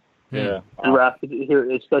cool. Yeah. And Raph,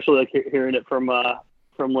 especially like hearing it from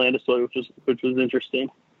Landis, which was interesting.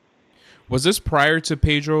 Was this prior to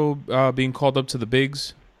Pedro being called up to the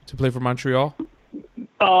bigs to play for Montreal?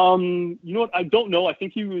 You know what? I don't know. I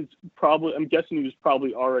think I'm guessing he was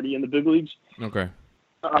probably already in the big leagues. Okay.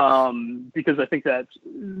 Because I think that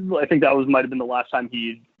might have been the last time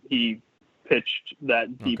he pitched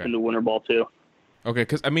that deep into winter ball too. Okay,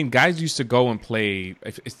 because I mean, guys used to go and play.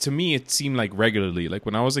 To me, it seemed like regularly. Like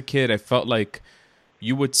when I was a kid, I felt like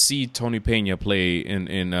you would see Tony Pena play in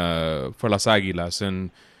for Las Águilas,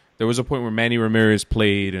 and there was a point where Manny Ramirez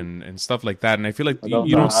played and stuff like that. And I feel like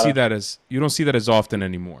you don't see that as often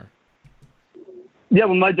anymore. Yeah,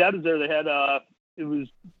 when my dad was there, they had it was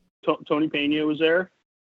Tony Pena was there.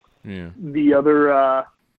 Yeah. The other, I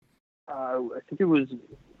think it was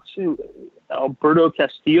Alberto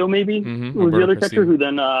Castillo, maybe was the other catcher who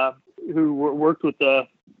then who worked with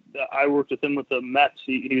I worked with him with the Mets.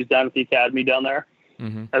 He was down at the academy down there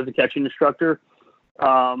as a catching instructor.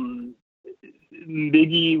 Miggy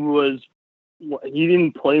he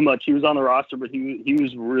didn't play much. He was on the roster, but he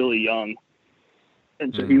was really young,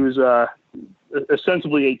 and so he was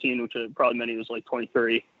ostensibly 18, which probably meant he was like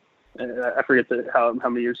 23. I forget how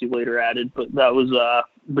many years he later added, but that was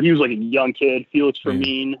but he was like a young kid. Felix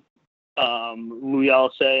Fermin, Louis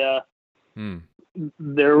Alicea.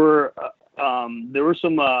 There were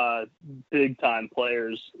some big time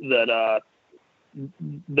players that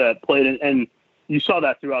played, and you saw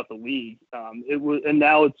that throughout the league. And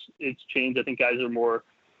now it's changed. I think guys are more.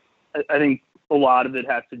 I think a lot of it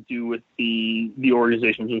has to do with the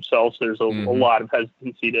organizations themselves. There's a lot of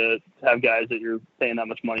hesitancy to have guys that you're paying that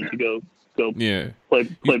much money to go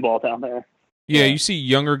play ball down there. Yeah, you see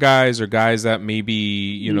younger guys or guys that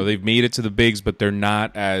maybe, they've made it to the bigs, but they're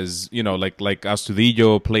not as, like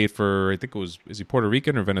Astudillo played for, I think is he Puerto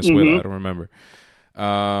Rican or Venezuela? I don't remember.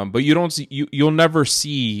 But you'll never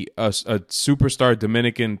see a superstar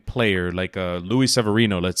Dominican player like Luis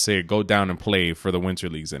Severino, let's say, go down and play for the winter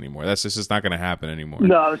leagues anymore. That's just not going to happen anymore.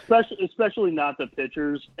 No, especially not the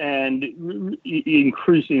pitchers, and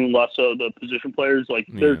increasingly less so the position players. Like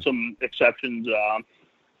there's some exceptions.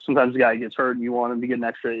 Sometimes the guy gets hurt and you want him to get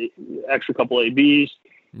an extra couple ABs.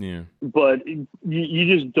 Yeah, but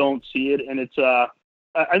you just don't see it, and it's I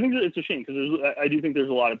think it's a shame because I do think there's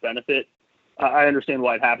a lot of benefit. I understand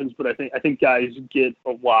why it happens, but I think guys get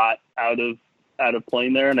a lot out of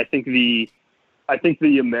playing there, and I think the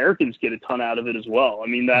Americans get a ton out of it as well. I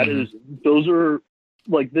mean, those are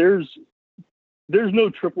like there's no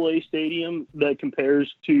AAA stadium that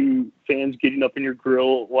compares to fans getting up in your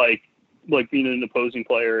grill like being an opposing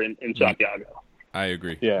player in Santiago. I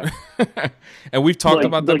agree. Yeah, and we've talked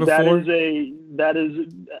about that before.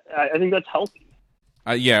 I think that's healthy.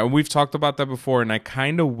 Yeah, and we've talked about that before, and I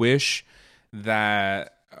kind of wish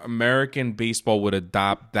that American baseball would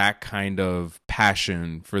adopt that kind of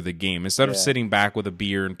passion for the game instead of sitting back with a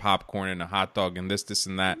beer and popcorn and a hot dog and this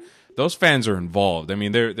and that. Those fans are involved. I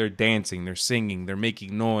mean, they're dancing, they're singing, they're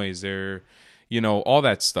making noise, they're all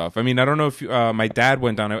that stuff. I mean, I don't know if my dad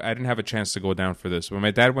went down. I didn't have a chance to go down for this, but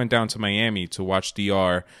my dad went down to Miami to watch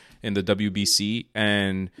DR in the WBC,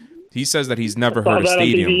 and he says that he's never heard a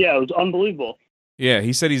stadium. Yeah, it was unbelievable. Yeah,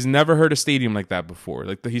 he said he's never heard a stadium like that before.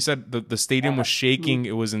 Like he said, the stadium was shaking.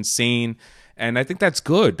 It was insane, and I think that's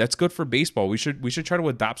good. That's good for baseball. We should try to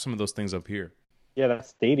adopt some of those things up here. Yeah, that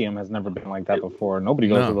stadium has never been like that before. Nobody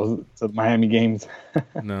goes to the Miami games.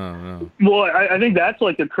 No. Well, I think that's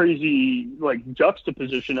like a crazy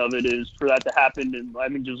juxtaposition of it is for that to happen. And I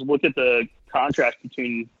mean, just look at the contrast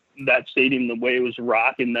between that stadium, the way it was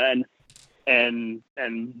rocking then, and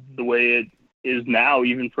the way it is now.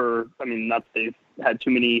 Even for, I mean, not that they've had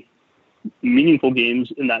too many meaningful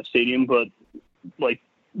games in that stadium, but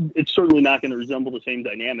it's certainly not going to resemble the same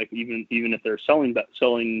dynamic, even if they're selling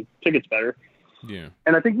tickets better. Yeah,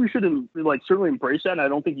 and I think we should certainly embrace that. And I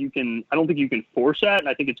don't think you can force that. And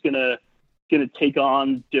I think it's gonna take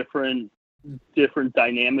on different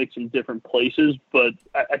dynamics in different places. But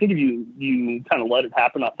I think if you kind of let it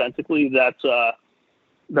happen authentically, that's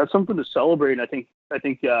something to celebrate. And I think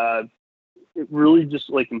it really just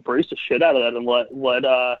embrace the shit out of that and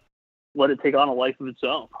let it take on a life of its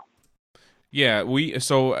own. Yeah,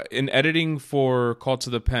 so in editing for Call to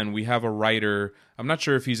the Pen, we have a writer. I'm not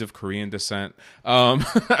sure if he's of Korean descent,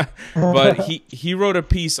 but he wrote a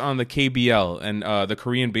piece on the KBL and the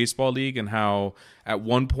Korean Baseball League, and how at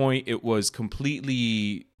one point it was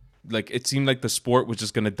completely it seemed like the sport was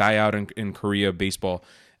just going to die out in Korea, baseball,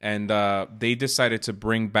 and they decided to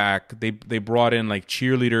bring back. They brought in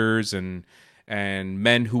cheerleaders and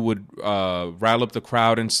men who would rattle up the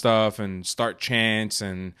crowd and stuff and start chants,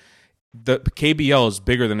 and the KBL is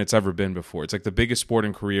bigger than it's ever been before. It's like the biggest sport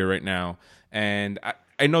in Korea right now. And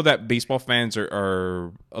I know that baseball fans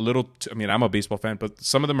are a little, I mean, I'm a baseball fan, but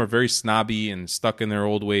some of them are very snobby and stuck in their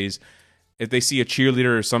old ways. If they see a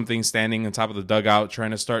cheerleader or something standing on top of the dugout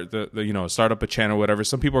trying to start start up a chant or whatever,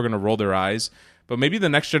 some people are going to roll their eyes. But maybe the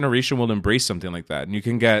next generation will embrace something like that, and you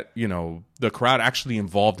can get, the crowd actually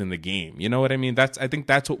involved in the game. You know what I mean? I think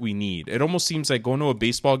that's what we need. It almost seems like going to a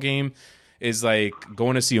baseball game is like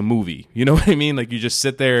going to see a movie. You know what I mean? Like you just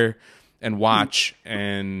sit there and watch,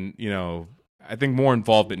 and I think more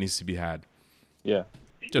involvement needs to be had. Yeah.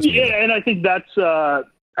 And I think that's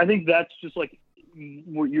just like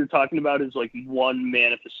what you're talking about is like one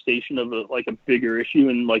manifestation of a bigger issue,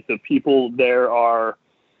 and like the people there are.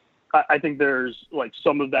 I think there's like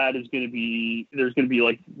some of that is going to be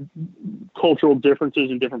like cultural differences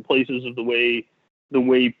in different places of the way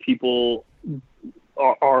people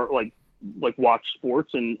are like watch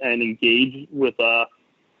sports and engage with how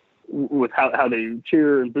they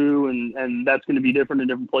cheer and boo, and that's going to be different in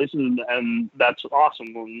different places, and that's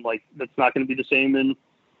awesome. And like that's not going to be the same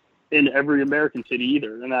in every American city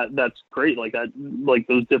either, and that's great. Like that, like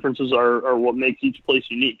those differences are what makes each place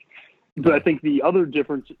unique. But I think the other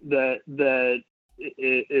difference that I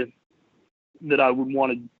would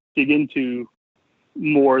want to dig into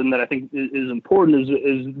more, and that I think is important,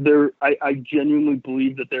 is there. I genuinely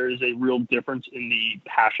believe that there is a real difference in the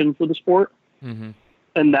passion for the sport,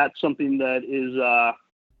 and that's something that is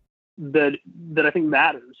that I think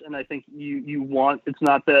matters. And I think you want. It's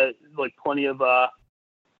not that like plenty of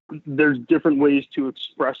there's different ways to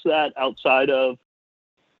express that outside of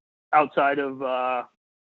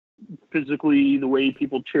physically the way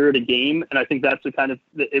people cheer at a game. And I think that's the kind of,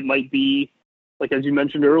 it might be like, as you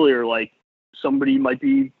mentioned earlier, like somebody might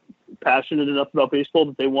be passionate enough about baseball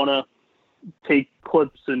that they want to take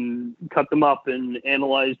clips and cut them up and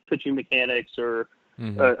analyze pitching mechanics or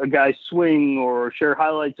a guy's swing or share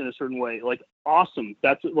highlights in a certain way. Like, awesome.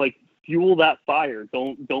 That's like, fuel that fire.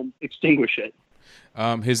 Don't extinguish it.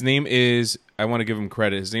 His name is, I want to give him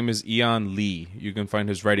credit. His name is Eon Lee. You can find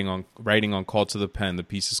his writing on Call to the Pen. The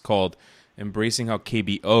piece is called Embracing How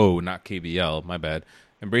KBO, not KBL, my bad.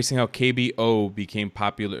 Embracing How KBO became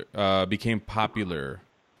popular. Embracing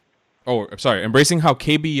How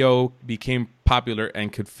KBO became popular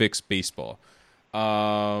and could fix baseball.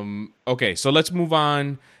 Okay, so let's move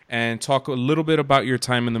on and talk a little bit about your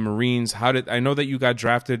time in the Marines. I know that you got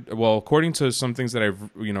drafted? Well, according to some things that I've,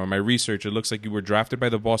 in my research, it looks like you were drafted by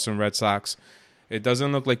the Boston Red Sox. It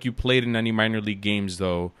doesn't look like you played in any minor league games,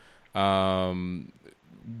 though. Why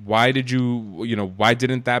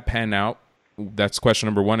didn't that pan out? That's question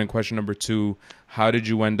number one. And question number two, how did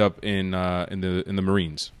you end up in the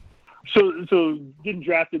Marines? So getting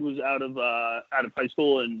drafted was out of high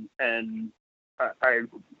school, and I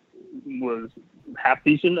was half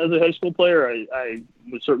decent as a high school player. I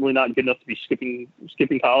was certainly not good enough to be skipping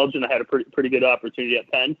college, and I had a pretty good opportunity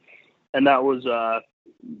at Penn. And that was I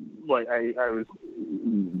was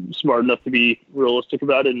smart enough to be realistic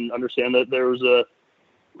about it and understand that there was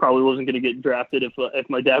probably wasn't going to get drafted if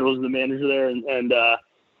my dad wasn't the manager there. And I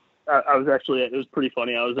was actually, it was pretty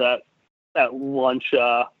funny. I was at lunch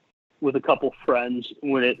with a couple friends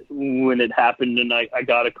when it happened, and I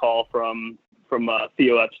got a call from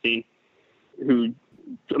Theo Epstein, who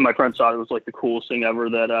my friends thought it was like the coolest thing ever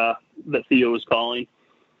that Theo was calling.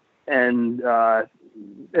 And at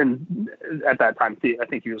that time, I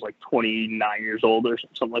think he was like 29 years old or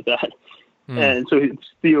something like that. And so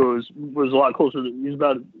Theo was a lot closer. He was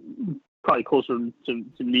probably closer to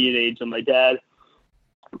me in age than my dad.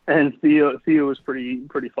 And Theo was pretty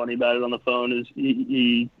funny about it on the phone.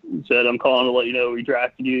 He said, "I'm calling to let you know we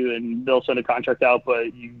drafted you, and they'll send a contract out,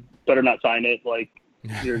 but you better not sign it. Like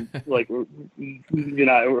you're like we're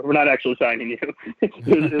not actually signing you."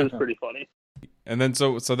 It was pretty funny. And then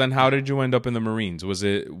so then how did you end up in the Marines?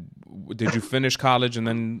 Did you finish college and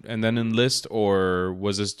then enlist, or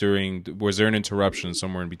was there an interruption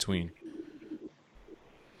somewhere in between?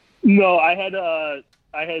 No, I had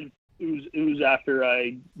it was after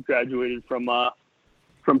I graduated from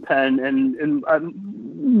Penn, and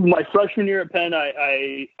my freshman year at Penn,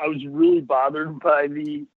 I was really bothered by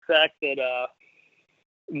the fact that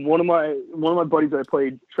one of my buddies I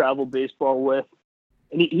played travel baseball with,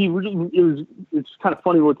 and it's kind of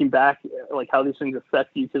funny looking back, like how these things affect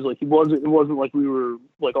you, because like it wasn't like we were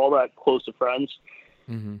like all that close of friends.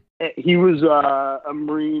 Mm-hmm. He was a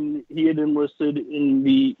Marine. He had enlisted in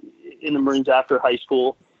the Marines after high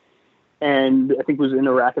school, and I think was in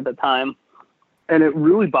Iraq at that time. And it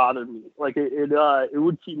really bothered me. Like it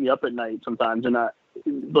would keep me up at night sometimes, and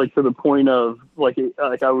like to the point of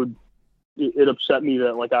I would it upset me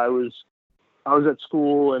that like I was at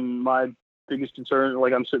school and my biggest concern,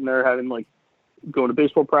 like I'm sitting there having like going to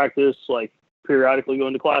baseball practice, like periodically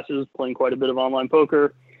going to classes, playing quite a bit of online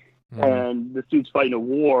poker, and this dude's fighting a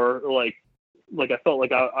war. Like I felt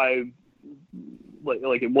like I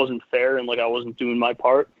like it wasn't fair and like I wasn't doing my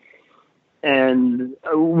part. And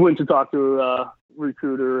I went to talk to a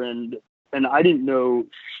recruiter and I didn't know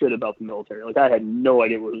shit about the military. Like I had no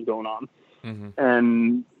idea what was going on,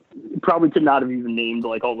 and probably could not have even named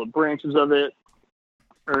like all the branches of it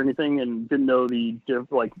or anything, and didn't know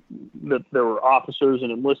like that there were officers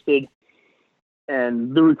and enlisted,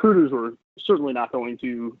 and the recruiters were certainly not going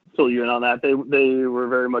to fill you in on that. They were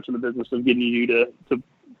very much in the business of getting you to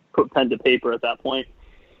put pen to paper at that point.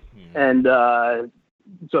 And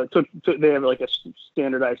so they have like a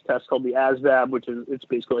standardized test called the ASVAB, which is it's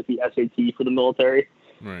basically like the SAT for the military.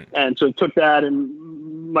 Right. And so I took that,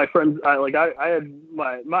 and my friends, I had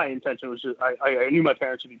my intention was just I knew my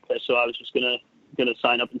parents would be pissed, so I was just gonna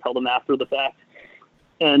sign up and tell them after the fact.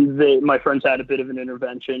 And my friends had a bit of an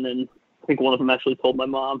intervention, and I think one of them actually told my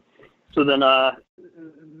mom. So then the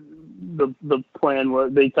plan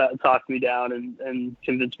was they talked me down and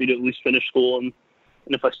convinced me to at least finish school, and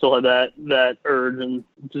if I still had that urge and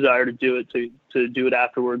desire to do it, to do it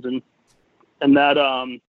afterwards, and that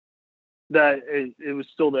it was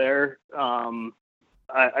still there.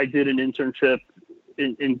 I did an internship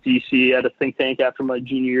in DC at a think tank after my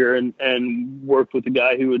junior year, and worked with a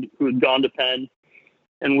guy who had gone to Penn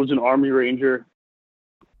and was an Army Ranger,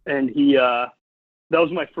 and he that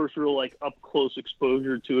was my first real like up close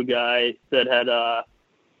exposure to a guy that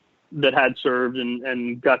had served,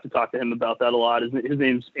 and got to talk to him about that a lot. His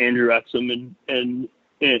name's Andrew Exum, and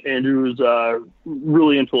Andrew was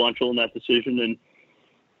really influential in that decision.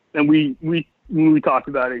 And we when we talked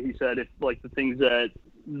about it, he said if like the things that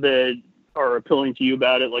are appealing to you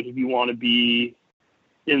about it, like if you want to be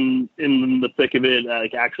in the thick of it,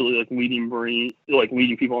 like actually like leading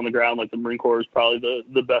people on the ground, like the Marine Corps is probably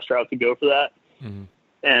the best route to go for that.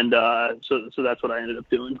 And so that's what I ended up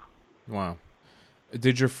doing. Wow.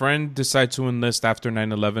 Did your friend decide to enlist after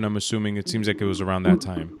 9/11? I'm assuming it seems like it was around that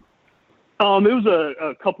time. It was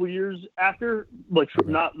a couple years after, like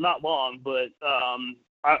not long, but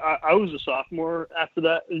I was a sophomore after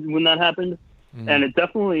that when that happened, and it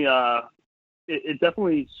definitely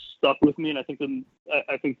stuck with me. And I think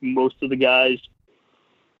most of the guys,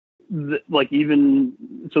 like even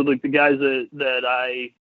so, like the guys that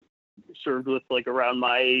I served with, like around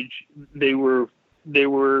my age, they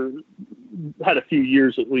had a few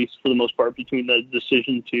years at least for the most part between the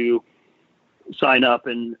decision to sign up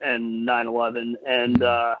and 9/11, and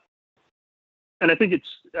I think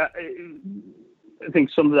I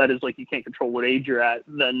think some of that is like you can't control what age you're at.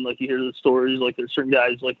 Then like you hear the stories, like there's certain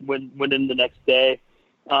guys like went in the next day,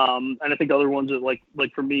 and I think other ones that like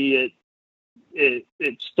for me it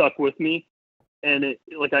stuck with me, and it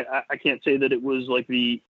like I can't say that it was like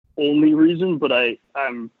the only reason, but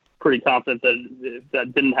I'm pretty confident that if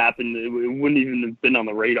that didn't happen, it wouldn't even have been on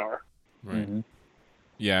the radar. Right.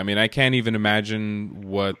 Yeah, I mean, I can't even imagine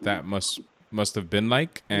what that must have been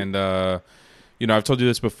like. And I've told you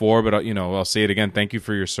this before, but I'll say it again. Thank you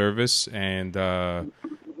for your service. And I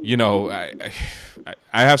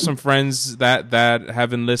have some friends that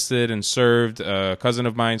have enlisted and served. A cousin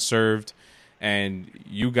of mine served. And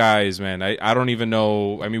you guys, man, I don't even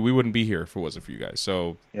know. I mean, we wouldn't be here if it wasn't for you guys.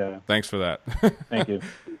 So yeah, thanks for that. Thank you.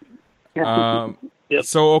 Yep.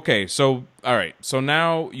 So okay, so all right, so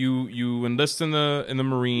now you enlist in the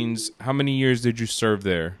Marines. How many years did you serve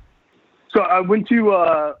there? So I went to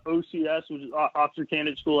OCS, which is Officer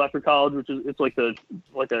Candidate School after college, which is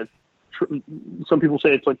some people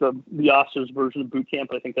say it's like the officers' version of boot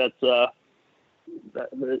camp. I think that's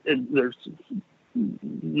there's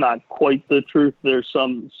not quite the truth. There's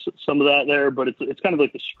some of that there, but it's kind of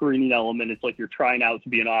like the screening element. It's like you're trying out to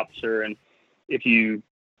be an officer, and if you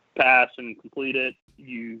pass and complete it,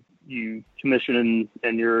 you commission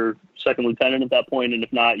and you're second lieutenant at that point, and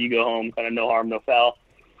if not, you go home, kind of no harm, no foul.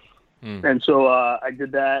 And so I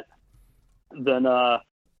did that, then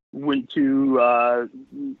went to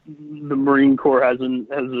the Marine Corps has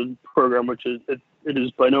a program which is it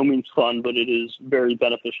is by no means fun, but it is very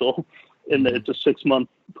beneficial in that it's a 6-month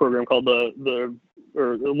program called or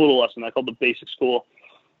a little less than that, called the Basic School,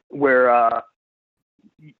 where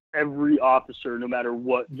every officer, no matter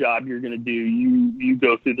what job you're going to do, you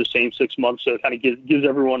go through the same 6 months. So it kind of gives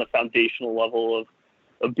everyone a foundational level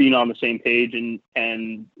of being on the same page, and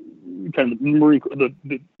kind of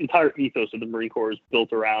the entire ethos of the Marine Corps is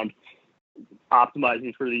built around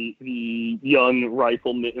optimizing for the young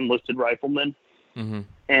enlisted riflemen. and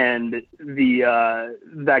that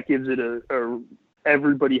gives it a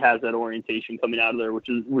everybody has that orientation coming out of there, which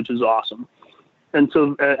is awesome. And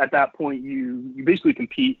so at that point, you basically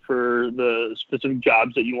compete for the specific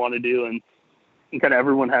jobs that you want to do, and kind of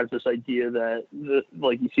everyone has this idea that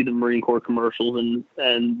like you see the Marine Corps commercials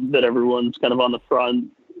and that everyone's kind of on the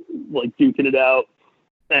front, like duking it out.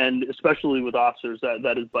 And especially with officers,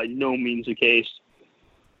 that is by no means the case.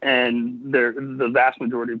 And the vast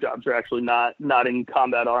majority of jobs are actually not in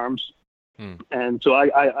combat arms. And so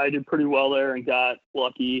I did pretty well there and got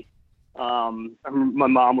lucky. My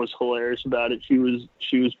mom was hilarious about it. She was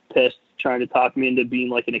pissed trying to talk me into being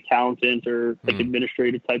like an accountant or like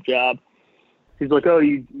administrative type job. She's like, "Oh,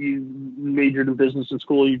 you majored in business in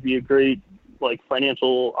school. You'd be a great like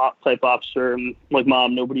financial type officer." And I'm like,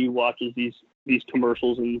 "Mom, nobody watches these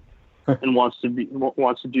commercials and wants to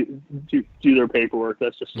do their paperwork.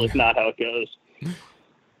 That's just like not how it goes."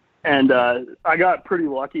 And I got pretty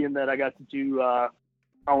lucky in that I got to do. I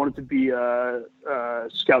wanted to be a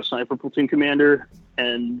scout sniper platoon commander,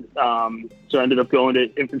 and so I ended up going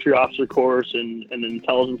to infantry officer course and an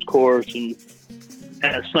intelligence course and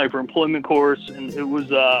a sniper employment course, and it was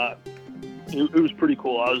pretty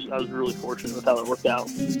cool. I was really fortunate with how it worked out.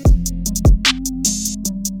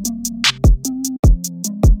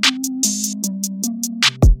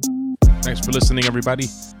 Thanks for listening, everybody.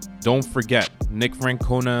 Don't forget, Nick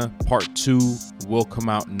Francona Part 2 will come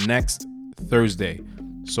out next Thursday.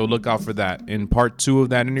 So look out for that. In Part 2 of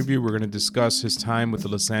that interview, we're going to discuss his time with the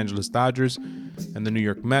Los Angeles Dodgers and the New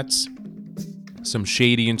York Mets, some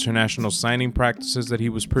shady international signing practices that he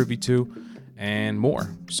was privy to, and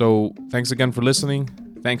more. So thanks again for listening.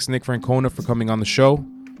 Thanks, Nick Francona, for coming on the show.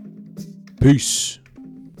 Peace.